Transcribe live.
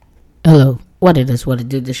Hello, what it is, what it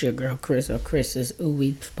do. This your girl Chris or Chris's Ooh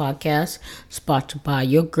Weeps podcast, sponsored by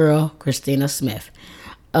your girl Christina Smith.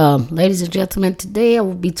 Ladies and gentlemen, today I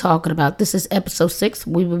will be talking about. This is episode 6.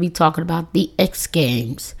 We will be talking about the X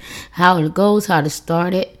Games, how it goes, how to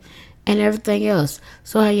start it, and everything else.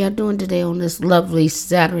 So how y'all doing today on this lovely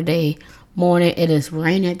Saturday morning? It is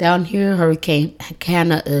raining down here. Hurricane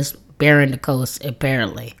Hannah is bearing the coast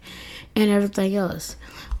apparently, and everything else.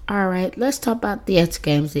 All right, let's talk about the X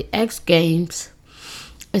Games. The X Games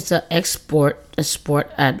is a sport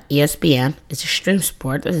at ESPN. It's a extreme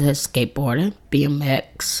sport. It has skateboarding,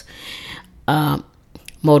 BMX, um,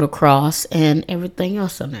 motocross, and everything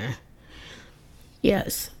else on there.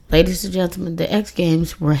 Yes, ladies and gentlemen, the X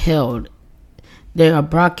Games were held. They are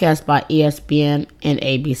broadcast by ESPN and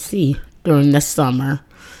ABC during the summer.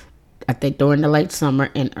 I think during the late summer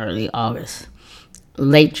and early August.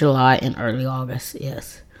 Late July and early August,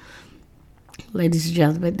 yes. Ladies and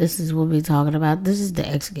gentlemen, this is what we're talking about. This is the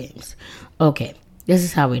X Games. Okay, this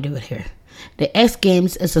is how we do it here. The X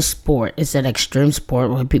Games is a sport. It's an extreme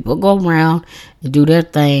sport where people go around and do their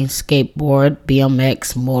thing: skateboard,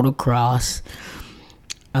 BMX, motocross,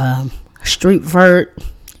 street vert,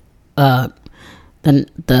 uh,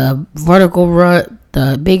 the vertical run,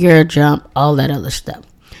 the big air jump, all that other stuff.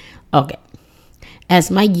 Okay. As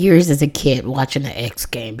my years as a kid watching the X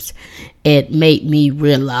Games, it made me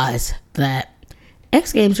realize that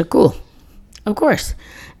X Games are cool, of course.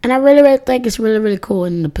 And I really think it's really cool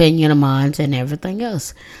in the opinion of mine and everything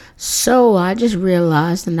else. So I just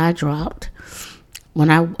realized and I dropped when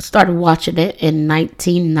I started watching it in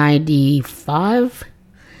 1995.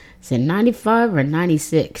 Is it 95 or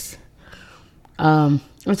 96?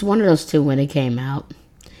 It's one of those two when it came out.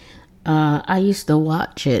 I used to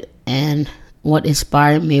watch it, and what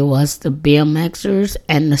inspired me was the BMXers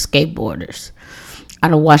and the skateboarders. I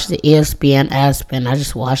don't watch the ESPN Aspen. I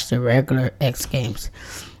just watched the regular X Games.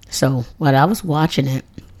 So when I was watching it,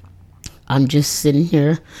 I'm just sitting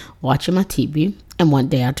here watching my TV, and one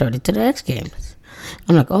day I turned it to the X Games.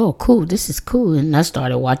 I'm like, oh, cool, this is cool, and I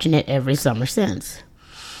started watching it every summer since.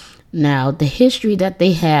 Now, the history that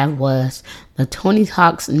they have was the Tony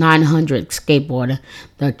Hawk's 900 skateboarder,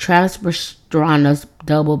 the Travis Pastrana's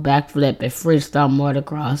double backflip and freestyle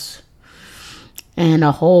motocross, and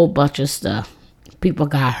a whole bunch of stuff. People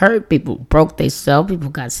got hurt, people broke themselves, people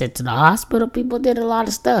got sent to the hospital, people did a lot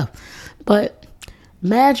of stuff. But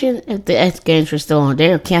imagine if the X Games were still on. They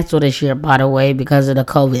were canceled this year, by the way, because of the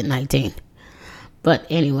COVID-19. But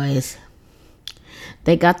anyways,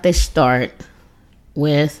 they got their start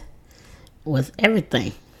with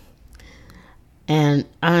everything. And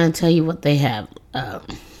I'm going to tell you what they have. Let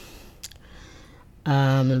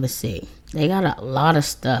me see. They got a lot of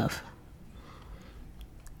stuff.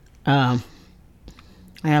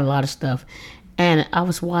 I had a lot of stuff. And I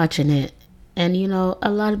was watching it. And,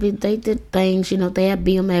 a lot of people, they did things. They had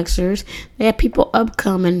BMXers. They had people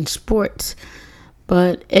upcoming sports.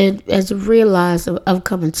 But as a realized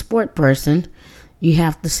upcoming sport person, you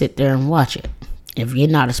have to sit there and watch it. If you're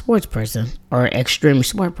not a sports person or an extreme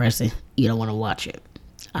sport person, you don't want to watch it.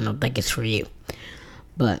 I don't think it's for you.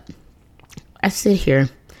 But I sit here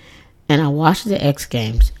and I watch the X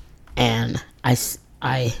Games, and I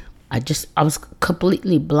was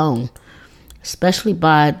completely blown, especially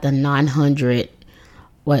by the 900,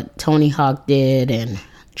 what Tony Hawk did, and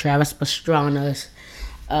Travis Pastrana's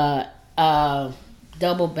double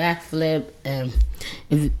backflip and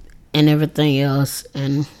everything else,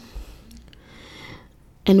 and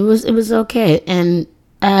it was okay. And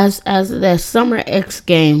as the summer X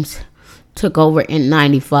Games took over in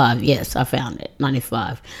 95, yes, I found it,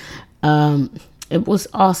 95. It was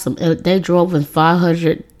awesome. They drove in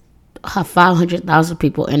 500,000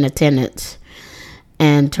 people in attendance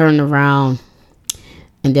and turned around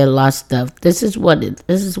and did a lot of stuff. This is what it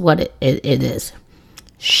is.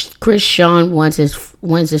 Chris Sean wins his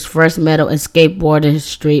first medal in skateboarding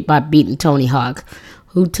street by beating Tony Hawk,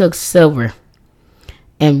 who took silver,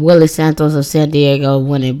 and Willie Santos of San Diego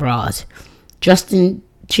winning bronze. Justin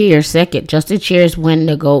Cheers second. Justin Cheers win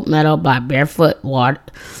the gold medal by barefoot water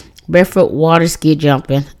ski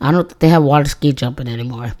jumping. I don't think they have water ski jumping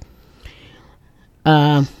anymore.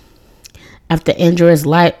 After injuring his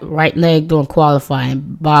right leg during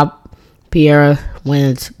qualifying, Bob Pierre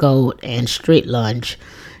wins gold in street lunge.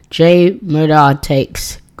 Jay Murdoch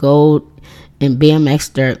takes gold in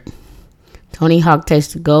BMX dirt. Tony Hawk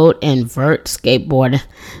takes the gold in vert skateboarding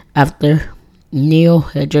after Neil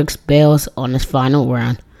Hendricks bails on his final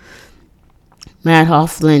run. Matt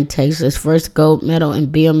Hoffman takes his first gold medal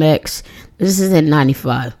in BMX. This is in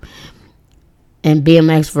 95. and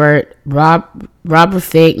BMX vert. Robert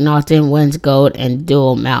Fig Norton wins gold and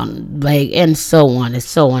dual mountain bike, and so on and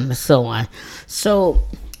so on and so on. So,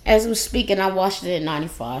 as I'm speaking, I watched it in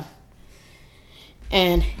 '95,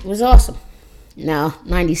 and it was awesome. Now,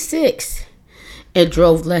 '96, it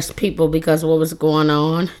drove less people because of what was going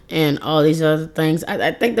on and all these other things.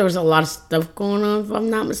 I think there was a lot of stuff going on, if I'm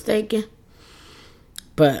not mistaken.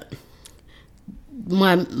 But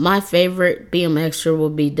my favorite BMXer will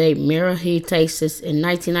be Dave Mirra. He takes this in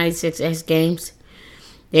 1996 X Games.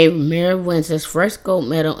 Dave Mirra wins his first gold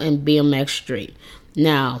medal in BMX Street.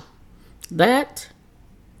 Now, that's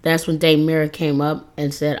when Dave Mirra came up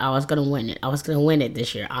and said, I was going to win it. I was going to win it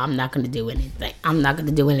this year. I'm not going to do anything. I'm not going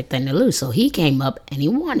to do anything to lose. So he came up and he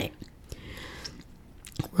won it.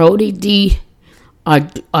 Rody D.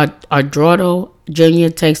 Ardrado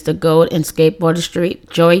Jr. takes the gold in skateboarder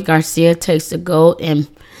street. Joey Garcia takes the gold and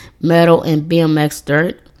medal in BMX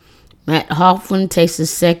dirt. Matt Hoffman takes the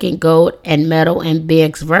second gold and medal in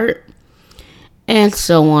BX vert. And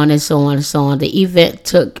so on and so on and so on. The event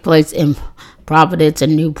took place in Providence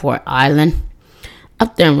and Newport Island,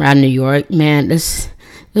 up there around New York. Man, this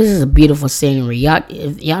is a beautiful scenery.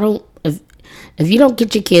 If you don't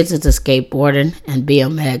get your kids into skateboarding and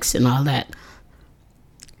BMX and all that,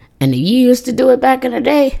 and you used to do it back in the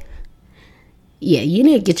day, yeah, you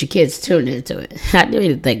need to get your kids tuned into it. I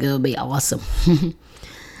really think it'll be awesome.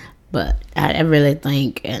 But I really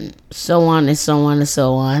think, and so on and so on and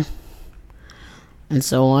so on and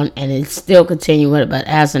so on, and it's still continuing. But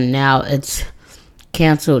as of now, it's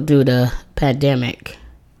canceled due to pandemic.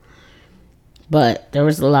 But there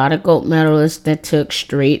was a lot of gold medalists that took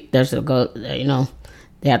street. There's a gold, they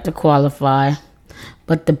have to qualify.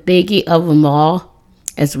 But the biggie of them all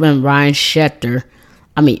is when Ryan Schechter,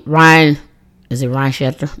 is it Ryan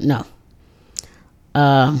Schechter? No.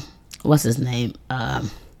 What's his name? I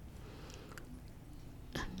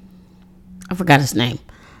forgot his name.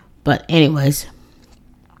 But anyways,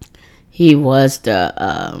 he was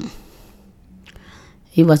the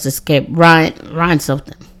escape Ryan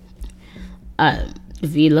something.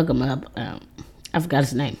 If you look him up, I forgot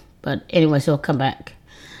his name. But anyways, he'll come back.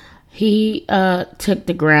 He took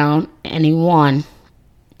the ground and he won.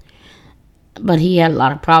 But he had a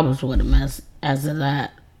lot of problems with him as of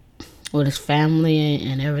that, with his family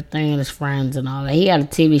and everything, and his friends and all that. He had a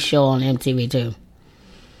TV show on MTV too.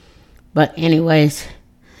 But anyways,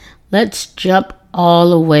 let's jump all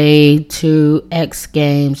the way to X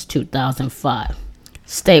Games 2005.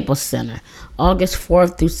 Staples Center, August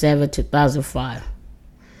 4th through 7th, 2005.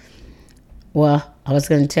 Well, I was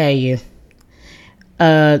going to tell you,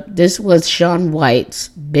 this was Shaun White's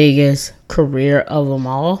biggest career of them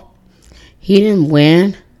all. He didn't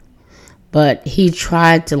win, but he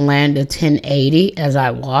tried to land a 1080 as I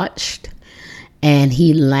watched, and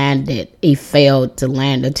he failed to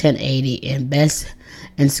land a 1080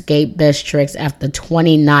 in skate best tricks after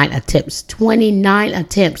 29 attempts. 29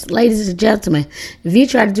 attempts. Ladies and gentlemen, if you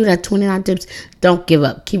try to do that 29 attempts, don't give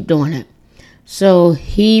up. Keep doing it. So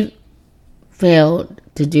he failed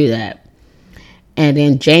to do that. And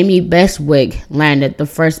then Jamie Bestwick landed the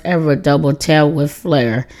first ever double tail with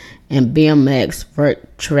flare in BMX vert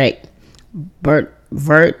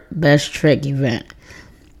best trick event.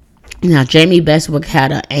 Now, Jamie Bestwick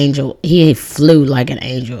had an angel. He flew like an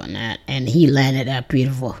angel in that, and he landed that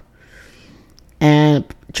beautiful. And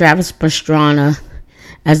Travis Pastrana,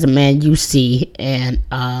 as the man you see in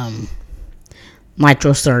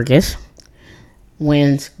Nitro Circus,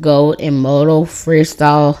 wins gold in moto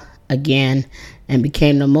freestyle again and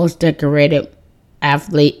became the most decorated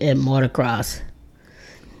athlete in motocross.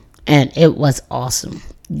 And it was awesome.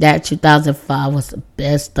 That 2005 was the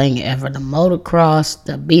best thing ever. The motocross,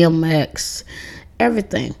 the BMX,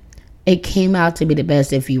 everything. It came out to be the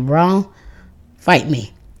best. If you're wrong, fight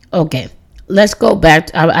me. Okay, let's go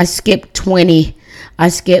back. I skipped 20.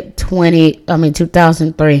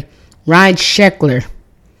 2003. Ryan Sheckler.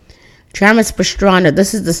 Travis Pastrana.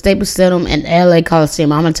 This is the Staples Center and LA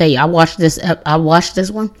Coliseum. I'm going to tell you, I watched this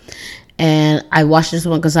one. And I watched this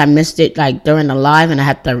one because I missed it like during the live, and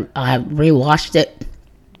I rewatched it.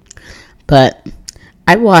 But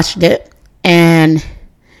I watched it, and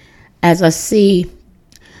as I see,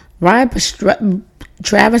 Travis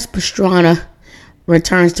Pastrana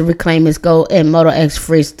returns to reclaim his gold in Moto X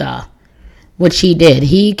Freestyle, which he did.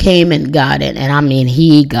 He came and got it, and I mean,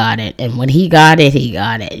 he got it. And when he got it, he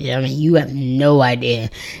got it. I mean, you have no idea.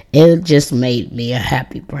 It just made me a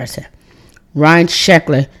happy person. Ryan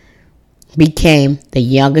Sheckler became the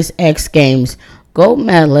youngest X Games gold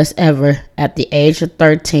medalist ever at the age of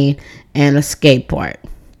 13 and a skate park.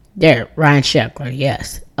 There, Ryan Sheckler,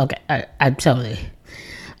 yes. Okay, I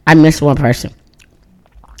missed one person.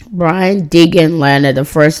 Brian Deegan landed the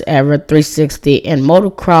first ever 360 in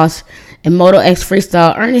motocross and Moto X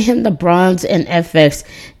Freestyle, earning him the bronze in FX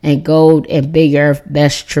and gold in Big Earth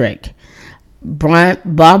Best Trick.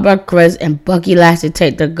 Barbara Chris and Bucky Lashley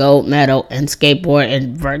take the gold medal in skateboard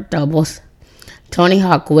and vert doubles. Tony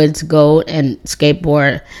Hawk wins gold in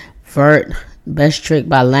skateboard vert best trick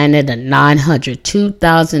by landing the 900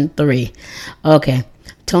 2003. Okay,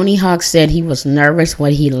 Tony Hawk said he was nervous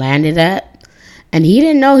when he landed at, and he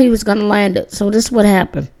didn't know he was going to land it. So this is what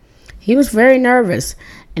happened. He was very nervous,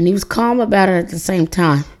 and he was calm about it at the same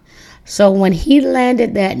time. So when he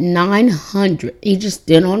landed that 900, he just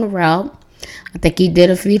did on the route. I think he did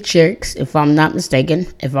a few tricks, if I'm not mistaken.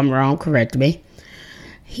 If I'm wrong, correct me.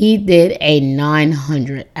 He did a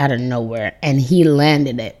 900 out of nowhere, and he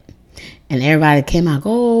landed it. And everybody came out,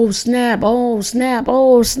 oh, snap, oh, snap,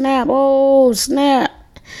 oh, snap, oh, snap.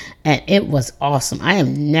 And it was awesome. I have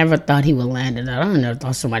never thought he would land it. I never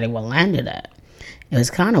thought somebody would land it at. It was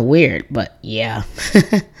kind of weird, but yeah.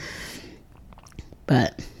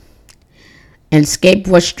 But in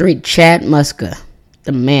Skateboard Street, Chad Muska,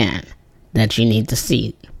 the man that you need to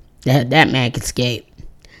see. That man can skate.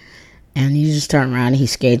 And you just turn around and he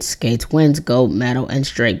skates, wins gold medal in the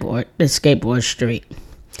Skateboard Street.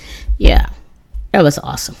 Yeah, that was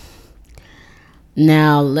awesome.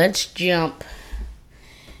 Now let's jump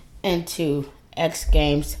into X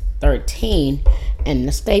Games 13 in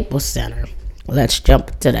the Staples Center. Let's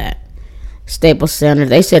jump to that. Staples Center,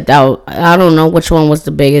 they said that, I don't know which one was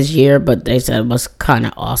the biggest year, but they said it was kind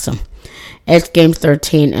of awesome. X Games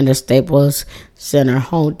 13 in the Staples Center,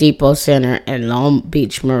 Home Depot Center, and Long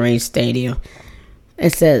Beach Marine Stadium.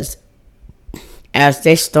 It says, as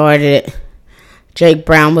they started, Jake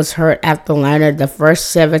Brown was hurt after landing the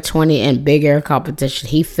first 720 in Big Air competition.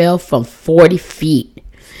 He fell from 40 feet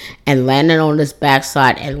and landed on his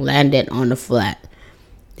backside and landed on the flat.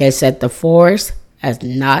 They said the force has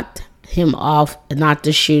knocked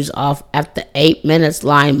the shoes off. After 8 minutes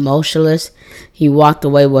lying motionless, he walked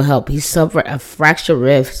away with help. He suffered a fractured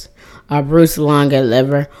wrist, a bruised lung and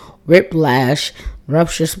liver, whiplash,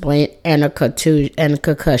 ruptured spleen, and a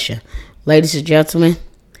concussion. Ladies and gentlemen,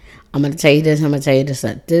 I'm going to tell you this.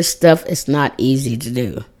 That this stuff is not easy to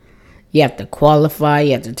do. You have to qualify.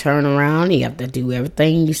 You have to turn around. You have to do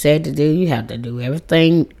everything you said to do. You have to do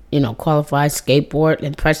everything, qualify, skateboard,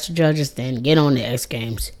 and press the judges, then get on the X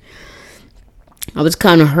Games. I was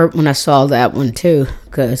kind of hurt when I saw that one too,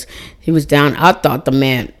 because he was down. I thought the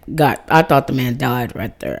man died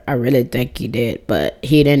right there. I really think he did, but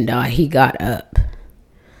he didn't die. He got up.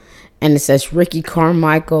 And it says Ricky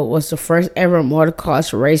Carmichael was the first ever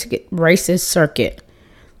motocross races circuit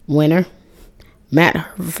winner. Matt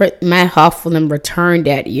Hoffman returned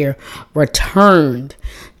that year. Returned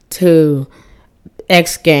to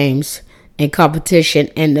X Games in competition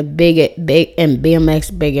in the big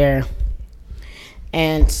BMX Big Air.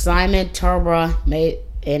 And Simon Turbo made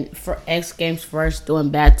for X Games first, doing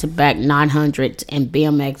back-to-back 900s and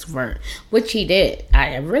BMX vert, which he did.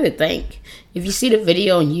 I really think if you see the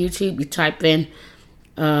video on YouTube, you type in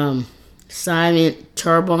Simon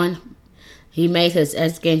Turbo, he made his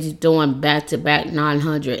X Games doing back-to-back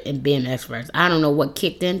 900 and BMX verts. I don't know what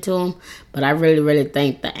kicked into him, but I really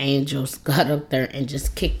think the Angels got up there and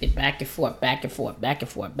just kicked it back and forth, back and forth, back and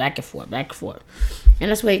forth, back and forth, back and forth, and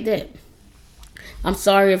that's what he did. I'm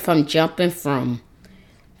sorry if I'm jumping from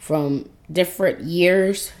different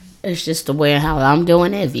years. It's just the way how I'm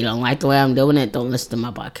doing it. If you don't like the way I'm doing it, don't listen to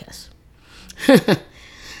my podcast.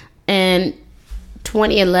 And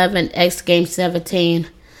 2011 X Games 17,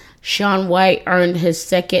 Shaun White earned his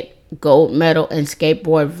second gold medal in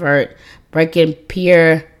skateboard vert, breaking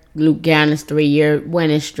Pierre Lugan's 3-year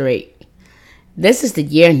winning streak. This is the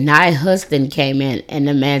year Nye Huston came in and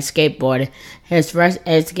the man skateboarded. His first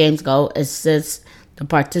X Games goal is since the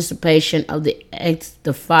participation of the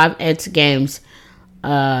 5 X Games,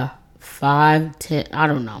 5, 10, I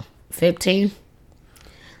don't know, 15.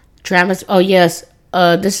 Travis,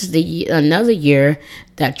 this is another year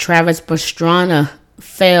that Travis Pastrana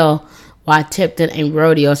fell while tipped in a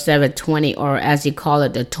rodeo 720, or as he called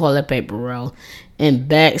it, the toilet paper roll, in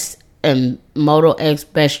Beck's and Moto X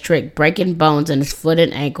best trick, breaking bones in his foot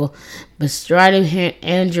and ankle. Bestriding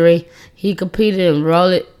injury, he competed in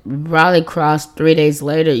Rallycross 3 days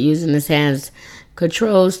later, using his hands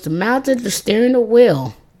controls to mount the steering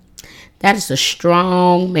wheel. That is a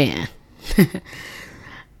strong man.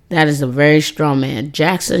 That is a very strong man.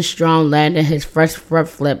 Jackson Strong landed his first front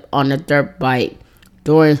flip on the dirt bike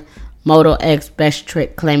during Moto X best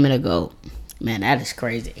trick, claiming a gold. Man, that is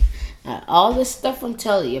crazy. All this stuff I'm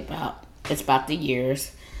telling you about, it's about the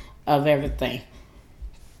years of everything.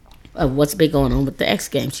 of what's been going on with the X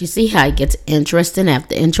Games. You see how it gets interesting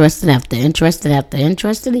after interesting after interesting after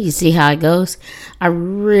interesting? You see how it goes? I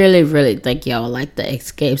really, really think y'all like the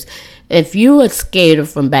X Games. If you a skater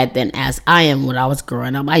from back then, as I am when I was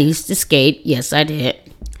growing up, I used to skate. Yes, I did.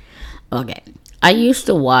 Okay. I used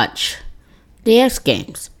to watch the X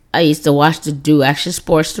Games. I used to watch the Do Action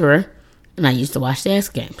Sports Tour, and I used to watch the X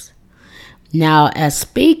Games. Now, as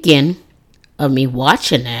speaking of me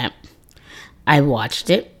watching that, I watched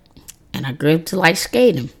it, and I grew up to like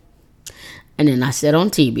skating. And then I said on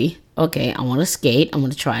TV, okay, I want to skate. I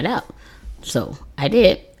want to try it out. So I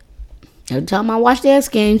did. Every time I watched the X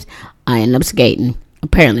Games, I end up skating.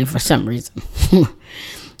 Apparently, for some reason.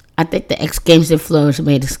 I think the X Games influenced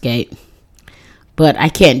me to skate. But I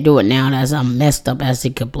can't do it now as I'm messed up as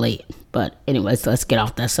it complete. But anyways, let's get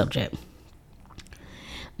off that subject.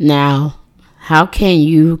 Now, how can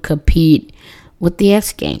you compete with the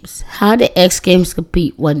X Games? How do X Games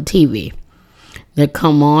compete on TV? They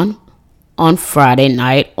come on Friday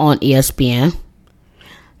night on ESPN,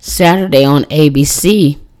 Saturday on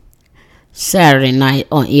ABC, Saturday night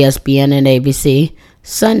on ESPN and ABC,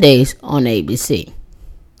 Sundays on ABC.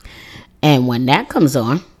 And when that comes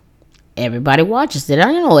on, everybody watches it.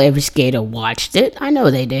 I know every skater watched it. I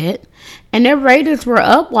know they did. And their ratings were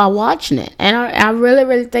up while watching it. And I really,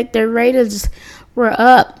 really think their ratings were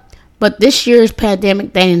up. But this year's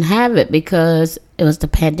pandemic, they didn't have it because it was the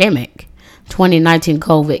pandemic. 2019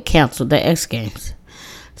 COVID canceled the X Games.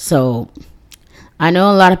 So I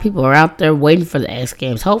know a lot of people are out there waiting for the X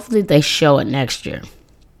Games. Hopefully they show it next year.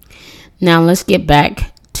 Now let's get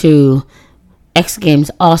back to X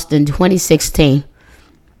Games Austin 2016.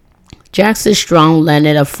 Jackson Strong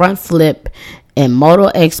landed a front flip in Moto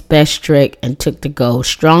X best trick and took the gold.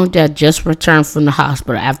 Strong that just returned from the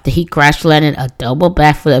hospital after he crash landed a double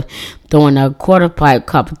backflip during a quarter pipe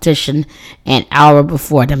competition an hour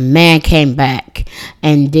before. The man came back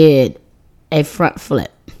and did a front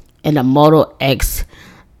flip in the Moto X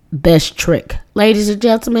best trick. Ladies and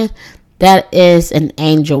gentlemen, that is an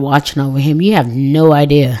angel watching over him. You have no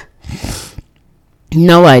idea.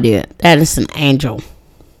 No idea. That is an angel.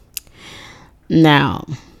 Now,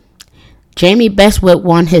 Jamie Bestwick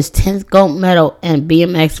won his 10th gold medal in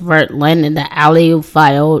BMX vert, landing the alley-oop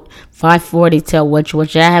 540 tail,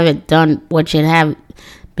 which I haven't done, which it haven't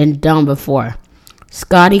been done before.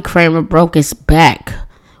 Scotty Kramer broke his back.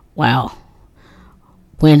 Wow.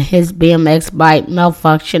 When his BMX bike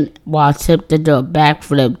malfunctioned while tipped to do a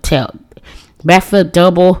backflip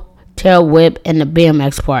double tail whip in the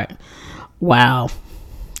BMX part. Wow.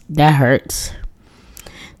 That hurts.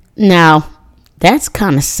 Now, that's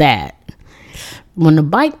kind of sad. When the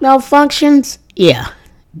bike malfunctions, yeah,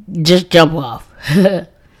 just jump off.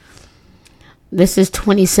 This is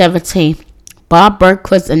 2017. Bob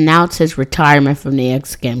Burnquist announced his retirement from the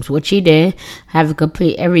X Games, which he did, having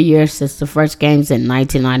completed every year since the first games in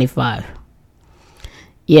 1995.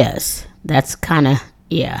 Yes, that's kind of,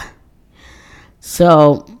 yeah.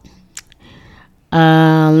 So,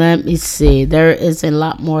 let me see. There is a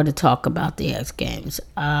lot more to talk about the X Games.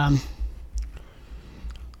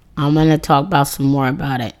 I'm going to talk about some more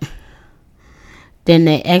about it. Then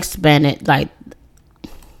they expanded, like,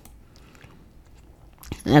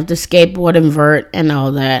 have the skateboard and vert and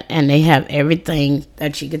all that. And they have everything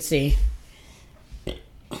that you can see. The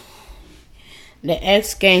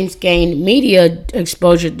X Games gained media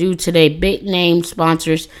exposure due to their big name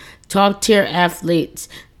sponsors, top tier athletes,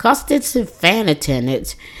 constant fan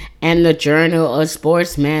attendance, and the Journal of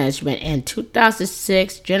Sports Management. In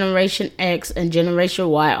 2006, Generation X and Generation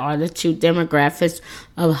Y are the two demographics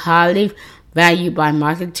of highly valued by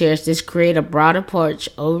marketeers. This creates a broader approach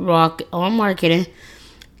overall on marketing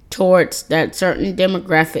towards that certain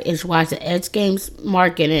demographic is why the X Games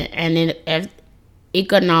marketing and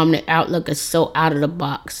economic outlook is so out of the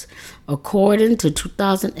box. According to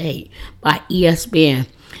 2008 by ESPN,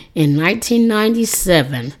 in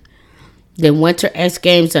 1997, the Winter X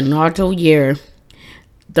Games inaugural year,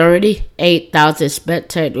 38,000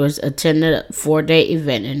 spectators attended a 4-day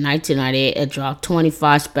event. In 1998, it dropped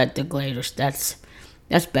 25 spectators. That's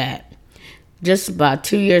bad. Just about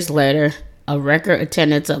 2 years later, a record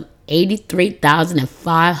attendance of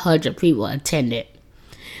 83,500 people attended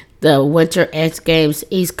the Winter X Games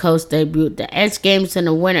East Coast debut. The X Games and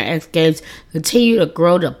the Winter X Games continue to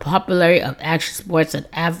grow the popularity of action sports and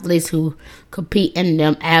athletes who compete in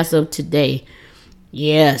them as of today.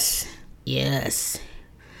 Yes.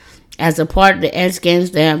 As a part of the X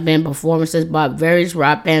Games, there have been performances by various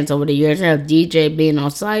rock bands over the years that have DJ being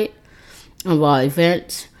on site of all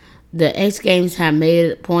events. The X Games have made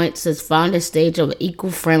it a point since founding stage of an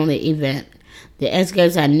eco-friendly event. The X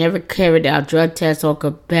Games had never carried out drug tests on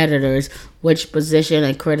competitors, which position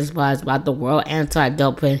and criticized by the World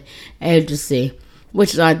Anti-Doping Agency,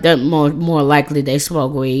 which I think more likely they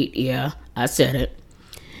smoke weed. Yeah, I said it.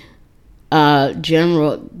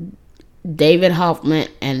 General David Hoffman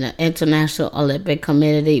and the International Olympic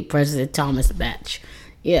Committee President Thomas Bach.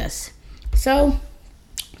 Yes. So,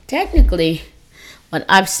 technically, what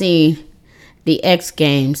I've seen, the X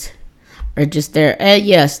Games are just there. And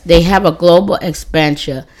yes, they have a global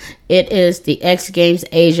expansion. It is the X Games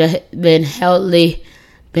Asia been held annually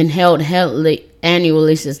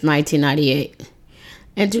since 1998.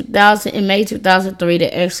 In May 2003,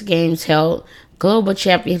 the X Games held global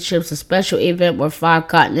championships, a special event where 5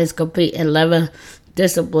 continents compete in 11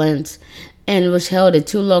 disciplines, and it was held in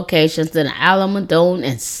 2 locations: in Alamodome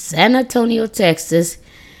in San Antonio, Texas,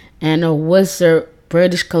 and Whistler,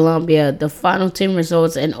 British Columbia. The final team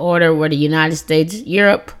results in order were the United States,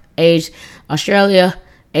 Europe, Australia,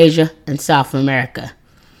 Asia, and South America.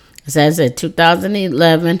 It says in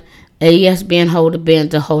 2011, ESPN hold a bid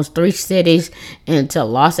to host 3 cities into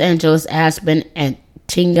Los Angeles, Aspen, and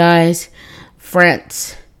Tingis,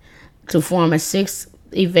 France, to form a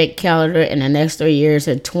 6-event calendar in the next 3 years.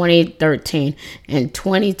 In 2013 and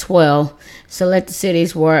 2012, selected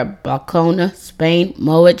cities were Barcelona, Spain,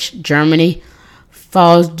 Moich, Germany,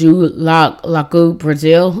 Foz do Lago,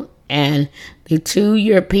 Brazil, and the 2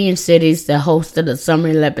 European cities that hosted the Summer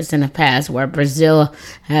Olympics in the past, where Brazil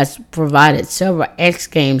has provided several X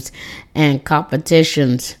Games and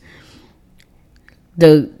competitions.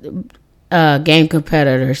 The game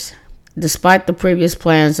competitors, despite the previous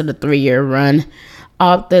plans of the 3-year run,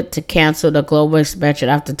 opted to cancel the global expansion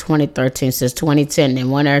after 2013. Since 2010, the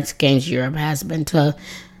Winter X Games Europe has been held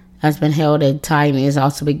in Thailand. Has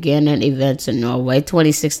also begun in events in Norway.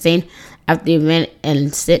 2016, after the event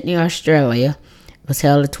in Sydney, Australia, was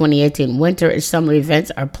held in 2018. Winter and summer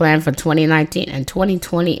events are planned for 2019 and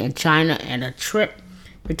 2020 in China, and a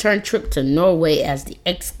return trip to Norway as the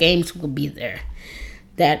X Games will be there.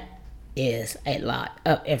 That is a lot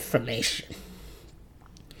of information.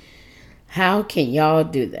 How can y'all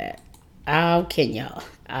do that? How can y'all?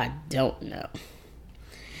 I don't know.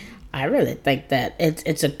 I really think that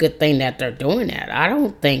it's a good thing that they're doing that. I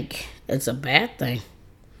don't think it's a bad thing.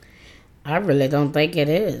 I really don't think it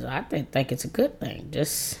is. I think it's a good thing.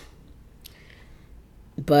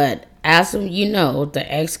 But as you know,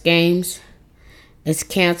 the X Games is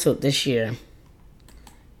canceled this year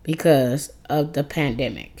because of the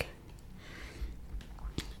pandemic.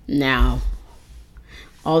 Now,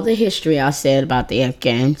 all the history I said about the X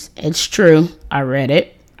Games, it's true. I read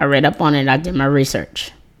it. I read up on it. I did my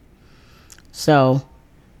research. So,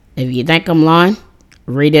 if you think I'm lying,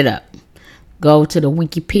 read it up. Go to the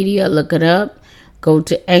Wikipedia, look it up. Go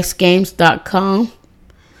to xgames.com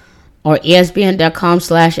or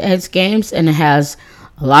espn.com/xgames, and it has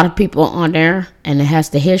a lot of people on there, and it has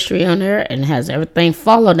the history on there, and it has everything.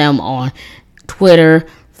 Follow them on Twitter,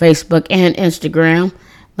 Facebook, and Instagram.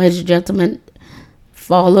 Ladies and gentlemen,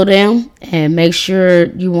 follow them and make sure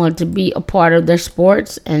you want to be a part of their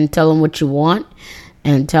sports, and tell them what you want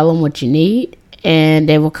and tell them what you need, and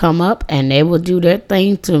they will come up and they will do their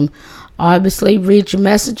thing to obviously read your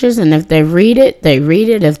messages. And if they read it, they read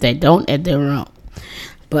it. If they don't, they're wrong.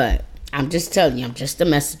 But I'm just telling you, I'm just a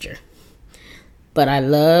messenger. But I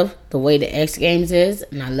love the way the X Games is,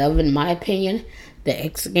 and I love, in my opinion, the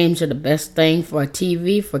X Games are the best thing for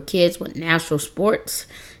TV for kids with natural sports.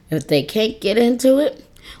 If they can't get into it,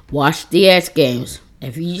 watch the X Games.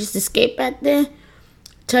 If you used to skate back then,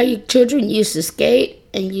 tell your children you used to skate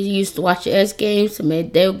and you used to watch the X Games, and maybe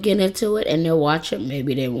they'll get into it and they'll watch it.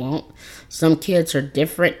 Maybe they won't. Some kids are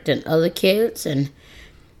different than other kids, and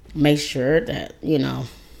make sure that,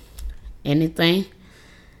 anything.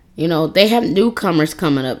 They have newcomers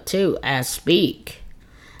coming up too. As Speak,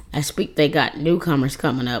 they got newcomers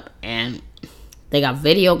coming up, and they got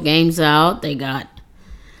video games out. They got,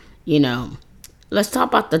 let's talk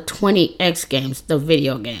about the 20 X Games, the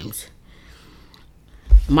video games.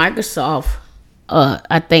 Microsoft, I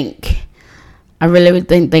really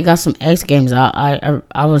think they got some X Games out.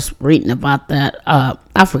 I was reading about that.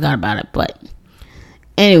 I forgot about it, but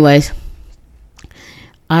anyways,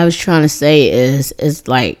 I was trying to say is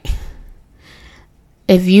like,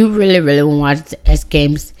 if you really want to watch the X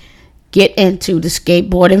Games, get into the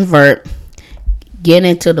skateboard and vert, get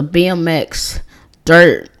into the BMX,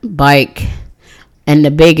 dirt bike, and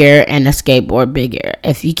the big air, and the skateboard big air.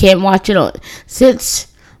 If you can't watch it since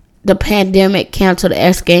the pandemic canceled the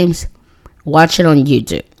X Games, watch it on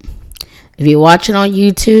YouTube. If you watch it on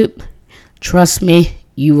YouTube, trust me,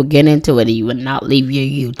 you will get into it and you will not leave your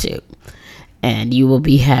YouTube. And you will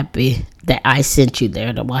be happy that I sent you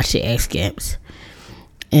there to watch the X Games.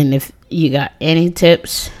 And if you got any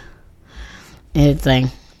tips, anything,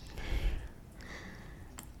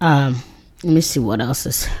 let me see what else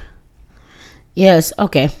is. Yes,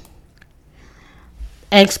 okay.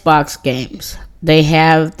 Xbox games. They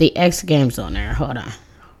have the X Games on there. Hold on.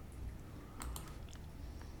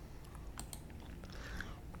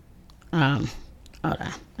 Hold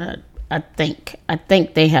on. I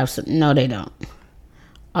think they have some. No, they don't.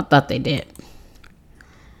 I thought they did.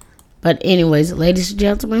 But anyways, ladies and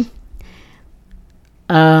gentlemen,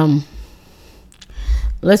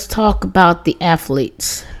 let's talk about the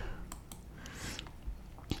athletes.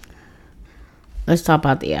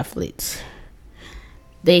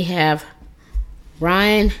 They have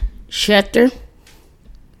Ryan Schechter.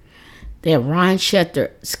 They have Ryan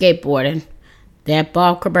Schechter skateboarding. They have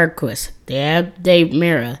Bob Kuberquist. They have Dave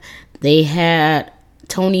Mira. They had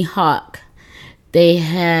Tony Hawk. They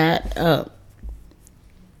had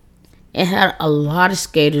it had a lot of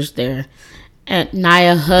skaters there. And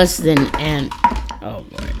Nia Hudson and oh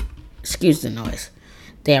boy, excuse the noise.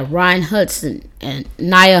 They had Ryan Hudson and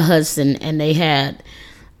Nia Hudson, and they had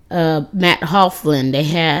Matt Hofflin. They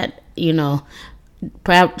had,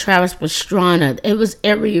 Travis Pastrana. It was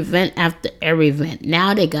every event after every event.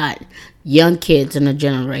 Now they got young kids in the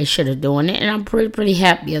generation are doing it, and I'm pretty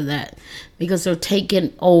happy of that because they're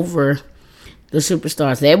taking over the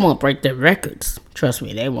superstars. They won't break their records. Trust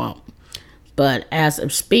me, they won't. But as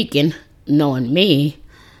of speaking, knowing me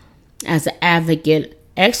as an advocate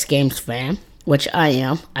X Games fan, which I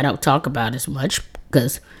am, I don't talk about as much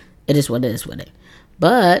because it is what it is with it.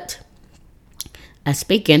 But as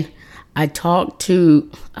speaking, I go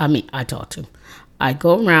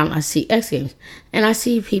around, I see X Games, and I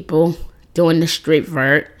see people doing the street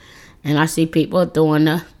vert, and I see people doing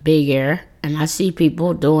the big air, and I see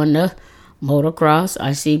people doing the motocross,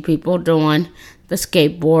 I see people doing the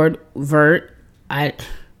skateboard vert. I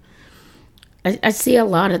see a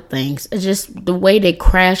lot of things. It's just the way they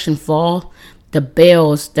crash and fall, the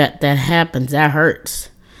bells that happens, that hurts.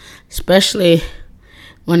 Especially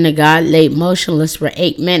when the guy laid motionless for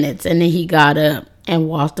 8 minutes and then he got up and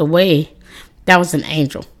walked away. That was an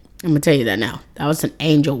angel. I'm going to tell you that now. That was an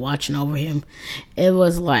angel watching over him. It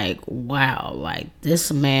was like, wow, like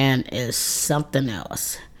this man is something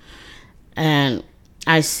else. And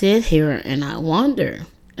I sit here and I wonder,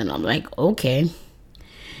 and I'm like, okay.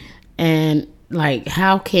 And like,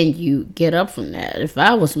 how can you get up from that? If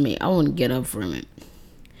I was me, I wouldn't get up from it.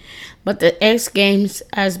 But the X Games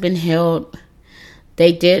has been held.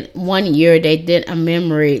 They did one year. They did a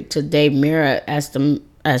memory to Dave Mira as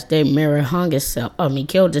Dave Mira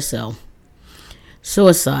killed himself.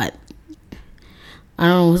 Suicide. I don't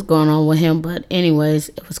know what's going on with him, but anyways,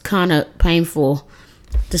 it was kind of painful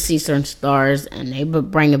to see certain stars, and they were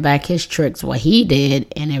bringing back his tricks, what he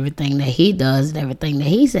did, and everything that he does, and everything that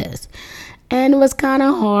he says. And it was kind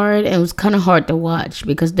of hard. It was kind of hard to watch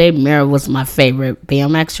because Dave Mira was my favorite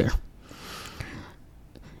BMXer.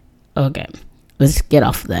 Okay, let's get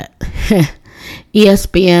off of that.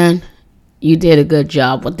 ESPN, you did a good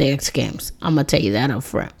job with the X Games. I'm going to tell you that up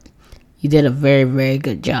front. You did a very, very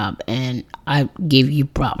good job, and I give you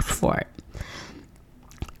props for it.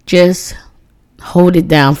 Just hold it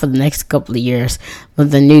down for the next couple of years for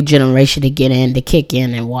the new generation to kick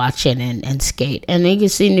in and watch it and skate. And then you can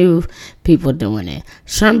see new people doing it.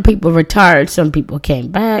 Some people retired, some people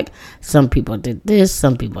came back, some people did this,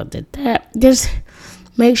 some people did that. Just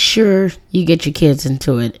make sure you get your kids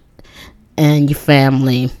into it and your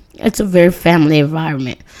family. It's a very family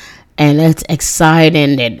environment, and it's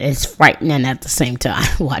exciting and it's frightening at the same time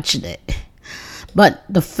watching it. But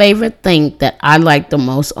the favorite thing that I like the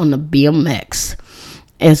most on the BMX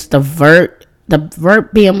is the vert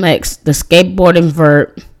BMX, the skateboarding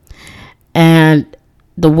vert, and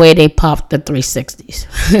the way they popped the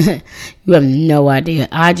 360s. You have no idea.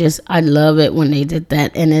 I love it when they did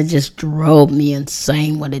that, and it just drove me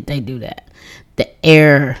insane when they do that. The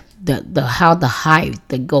air, the how the height,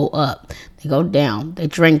 they go up, they go down, they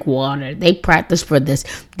drink water, they practice for this.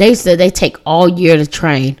 They said they take all year to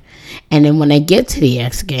train. And then when they get to the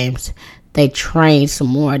X Games, they train some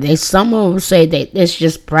more. Some of them say that it's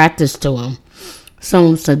just practice to them. Some of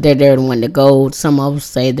them say they're there to win the gold. Some of them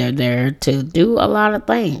say they're there to do a lot of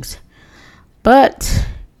things. But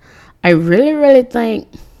I really, really think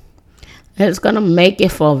it's going to make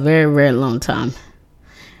it for a very, very long time.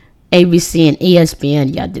 ABC and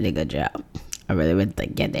ESPN, y'all did a good job. I really, really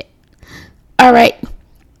think you did. All right.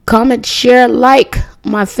 Comment, share, like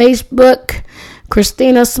my Facebook.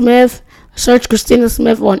 Christina Smith. Search Christina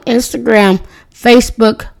Smith on Instagram,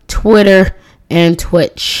 Facebook, Twitter, and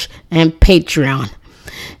Twitch, and Patreon.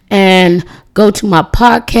 And go to my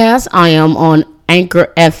podcast. I am on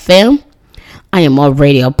Anchor FM. I am on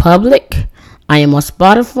Radio Public. I am on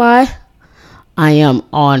Spotify. I am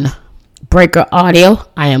on Breaker Audio.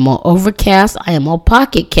 I am on Overcast. I am on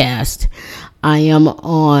Pocket Cast. I am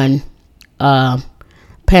on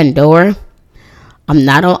Pandora. I'm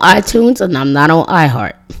not on iTunes and I'm not on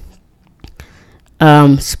iHeart.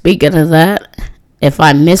 Speaking of that, if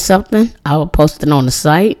I miss something, I will post it on the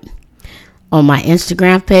site, on my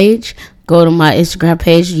Instagram page. Go to my Instagram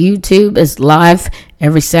page. YouTube is live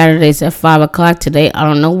every Saturdays at 5 o'clock. Today, I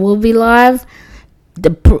don't know, we'll be live.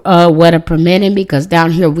 The weather permitting, because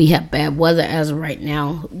down here we have bad weather as of right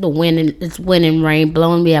now. It's wind and rain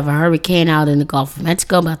blowing. We have a hurricane out in the Gulf of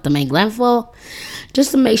Mexico about to make landfall.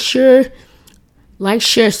 Just to make sure, like,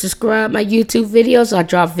 share, subscribe my YouTube videos. I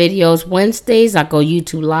drop videos Wednesdays. I go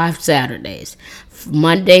YouTube live Saturdays,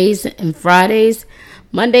 Mondays and Fridays.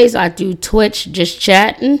 Mondays I do Twitch, just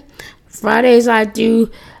chatting. Fridays I do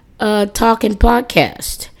talking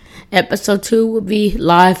podcast. Episode 2 will be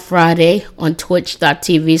live Friday on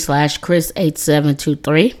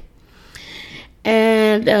twitch.tv/Chris8723.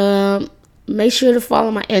 And make sure to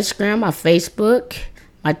follow my Instagram, my Facebook,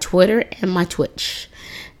 my Twitter, and my Twitch.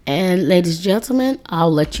 And ladies and gentlemen,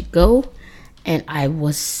 I'll let you go. And I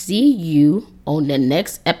will see you on the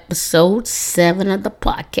next episode 7 of the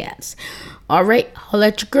podcast. All right, I'll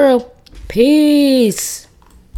let you go. Peace.